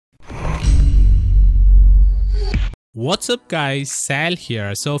What's up guys, Sal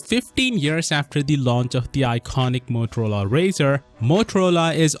here. So 15 years after the launch of the iconic Motorola Razr,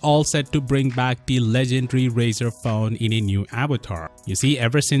 Motorola is all set to bring back the legendary Razr phone in a new avatar. You see,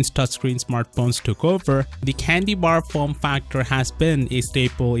 ever since touchscreen smartphones took over, the candy bar form factor has been a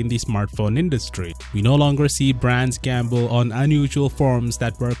staple in the smartphone industry. We no longer see brands gamble on unusual forms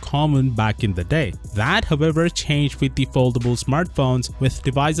that were common back in the day. That, however, changed with the foldable smartphones with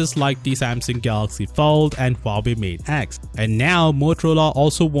devices like the Samsung Galaxy Fold and Huawei Mate X. And now Motorola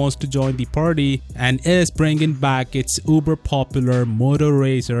also wants to join the party and is bringing back its uber popular Moto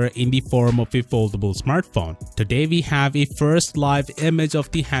Razr in the form of a foldable smartphone. Today we have a first live image of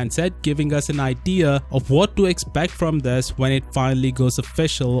the handset giving us an idea of what to expect from this when it finally goes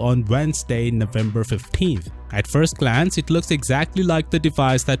official on Wednesday, November 15th. At first glance, it looks exactly like the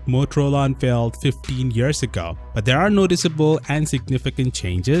device that Motorola unveiled 15 years ago, but there are noticeable and significant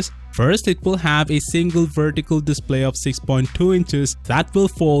changes. First, it will have a single vertical display of 6.2 inches that will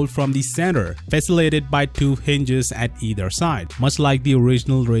fold from the center, facilitated by two hinges at either side, much like the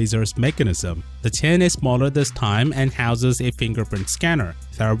original Razr's mechanism. The chin is smaller this time and houses a fingerprint scanner.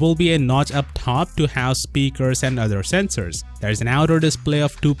 There will be a notch up top to house speakers and other sensors. There is an outer display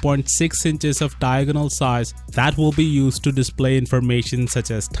of 2.6 inches of diagonal size that will be used to display information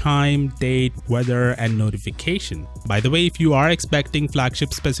such as time, date, weather, and notification. By the way, if you are expecting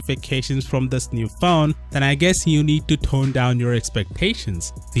flagship specifications from this new phone, then I guess you need to tone down your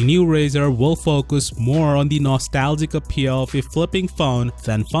expectations. The new Razr will focus more on the nostalgic appeal of a flipping phone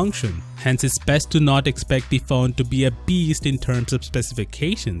than function. Hence, it's best to not expect the phone to be a beast in terms of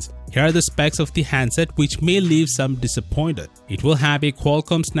specifications. Here are the specs of the handset, which may leave some disappointed. It will have a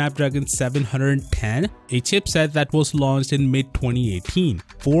Qualcomm Snapdragon 710, a chipset that was launched in mid-2018,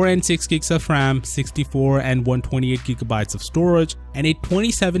 4 and 6 gigs of RAM, 64 and 128 gigabytes of storage, and a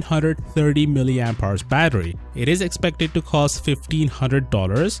 2730 mAh battery. It is expected to cost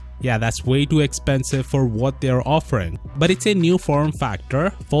 $1,500. Yeah, that's way too expensive for what they're offering. But it's a new form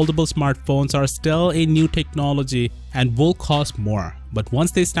factor. Foldable smartphones are still a new technology and will cost more. But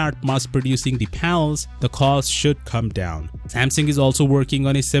once they start mass producing the panels, the cost should come down. Samsung is also working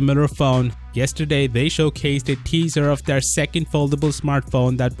on a similar phone. Yesterday, they showcased a teaser of their second foldable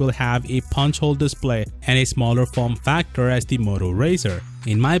smartphone that will have a punch hole display and a smaller form factor as the Moto Razr.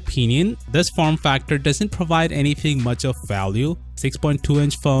 In my opinion, this form factor doesn't provide anything much of value.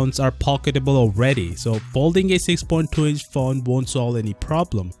 6.2-inch phones are pocketable already, so folding a 6.2-inch phone won't solve any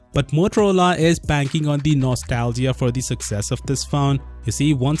problem. But Motorola is banking on the nostalgia for the success of this phone. You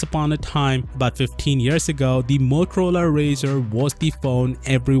see, once upon a time, about 15 years ago, the Motorola Razr was the phone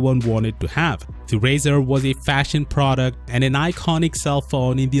everyone wanted to have. The Razr was a fashion product and an iconic cell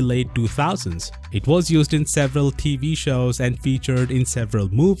phone in the late 2000s. It was used in several TV shows and featured in several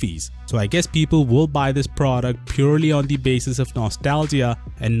movies. So I guess people will buy this product purely on the basis of nostalgia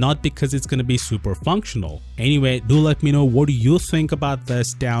and not because it's gonna be super functional. Anyway, do let me know what do you think about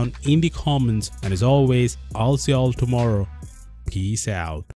this down in the comments, and as always, I'll see y'all tomorrow. Peace out.